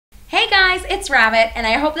guys, it's Rabbit, and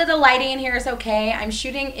I hope that the lighting in here is okay. I'm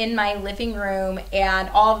shooting in my living room, and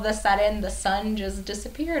all of a sudden the sun just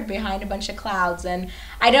disappeared behind a bunch of clouds, and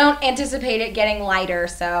I don't anticipate it getting lighter,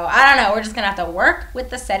 so I don't know. We're just gonna have to work with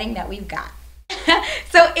the setting that we've got.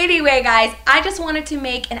 So anyway, guys, I just wanted to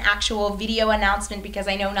make an actual video announcement because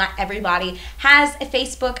I know not everybody has a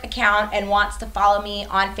Facebook account and wants to follow me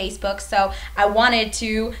on Facebook, so I wanted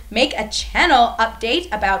to make a channel update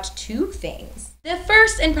about two things. The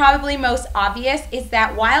first and probably most obvious is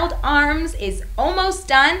that Wild Arms is almost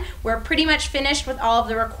done. We're pretty much finished with all of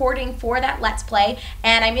the recording for that Let's Play,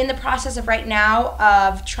 and I'm in the process of right now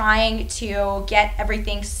of trying to get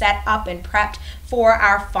everything set up and prepped for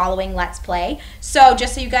our following Let's Play. So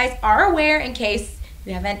just so you guys are aware, in case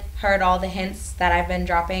you haven't heard all the hints that I've been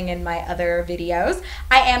dropping in my other videos,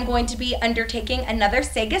 I am going to be undertaking another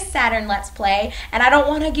Sega Saturn Let's Play, and I don't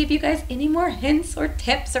want to give you guys any more hints or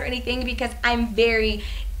tips or anything because I'm very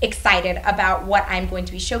excited about what I'm going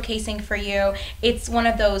to be showcasing for you. It's one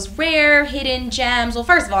of those rare hidden gems. Well,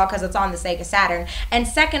 first of all, because it's on the Sega Saturn, and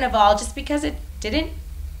second of all, just because it didn't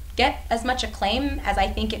get as much acclaim as I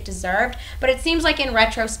think it deserved, but it seems like in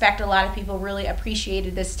retrospect a lot of people really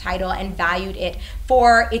appreciated this title and valued it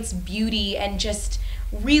for its beauty and just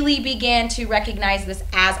really began to recognize this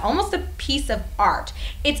as almost a piece of art.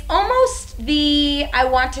 It's almost the, I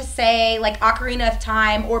want to say, like Ocarina of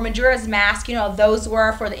Time or Majora's Mask, you know, those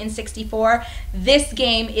were for the N64. This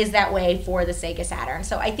game is that way for the Sega Saturn.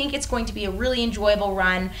 So I think it's going to be a really enjoyable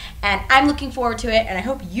run, and I'm looking forward to it, and I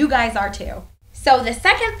hope you guys are too. So the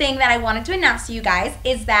second thing that I wanted to announce to you guys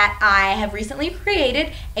is that I have recently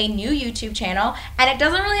created a new YouTube channel, and it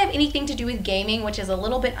doesn't really have anything to do with gaming, which is a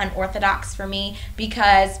little bit unorthodox for me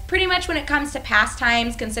because pretty much when it comes to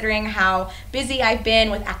pastimes, considering how busy I've been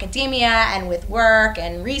with academia and with work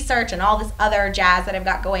and research and all this other jazz that I've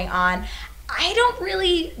got going on, I don't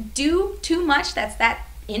really do too much that's that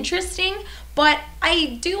interesting, but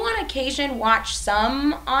I do on occasion watch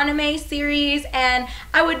some anime series, and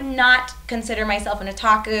I would not consider myself an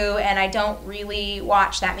otaku, and I don't really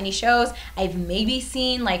watch that many shows. I've maybe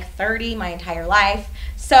seen like 30 my entire life,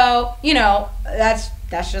 so you know, that's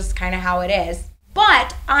just kind of how it is.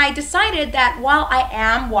 But I decided that while I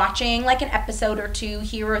am watching like an episode or two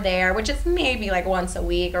here or there, which is maybe like once a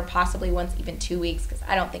week or possibly once even 2 weeks, because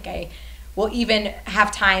I don't think I will even have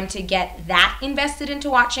time to get that invested into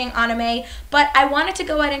watching anime, but I wanted to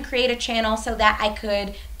go ahead and create a channel so that I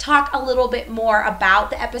could talk a little bit more about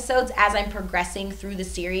the episodes as I'm progressing through the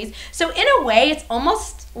series. So in a way, it's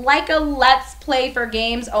almost like a Let's Play for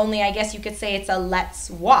games, only I guess you could say it's a Let's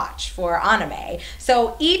Watch for anime.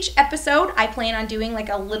 So each episode, I plan on doing like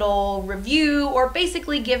a little review or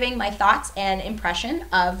basically giving my thoughts and impression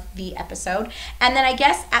of the episode. And then I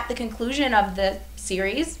guess at the conclusion of the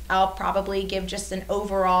series, I'll probably give just an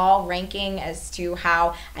overall ranking as to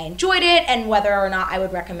how I enjoyed it and whether or not I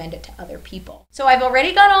would recommend it to other people. So I've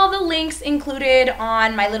already got all the links included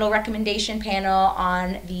on my little recommendation panel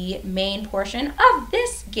on the main portion of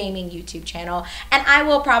this gaming YouTube channel, and I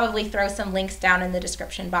will probably throw some links down in the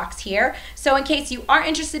description box here. So in case you are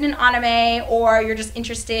interested in anime, or you're just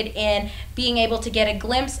interested in being able to get a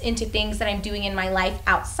glimpse into things that I'm doing in my life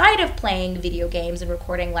outside of playing video games and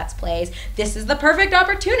recording Let's Plays, this is the perfect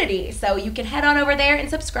opportunity. So you can head on over there and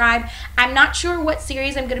subscribe. I'm not sure what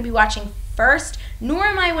series I'm going to be watching first, nor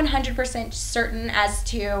am I 100% certain as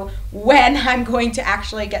to when I'm going to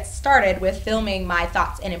actually get started with filming my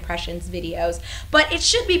thoughts and impressions videos, but it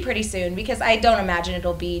should be pretty soon because I don't imagine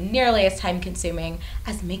it'll be nearly as time consuming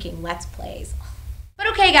as making Let's Plays.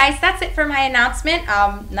 But okay guys, that's it for my announcement.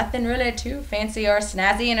 Nothing really too fancy or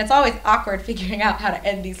snazzy, and it's always awkward figuring out how to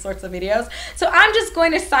end these sorts of videos. So I'm just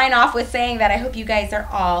going to sign off with saying that I hope you guys are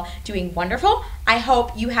all doing wonderful. I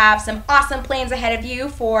hope you have some awesome plans ahead of you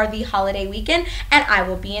for the holiday weekend, and I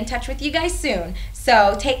will be in touch with you guys soon.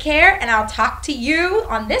 So take care, and I'll talk to you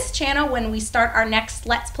on this channel when we start our next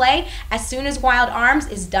Let's Play as soon as Wild Arms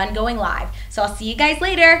is done going live. So I'll see you guys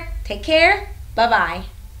later. Take care. Bye-bye.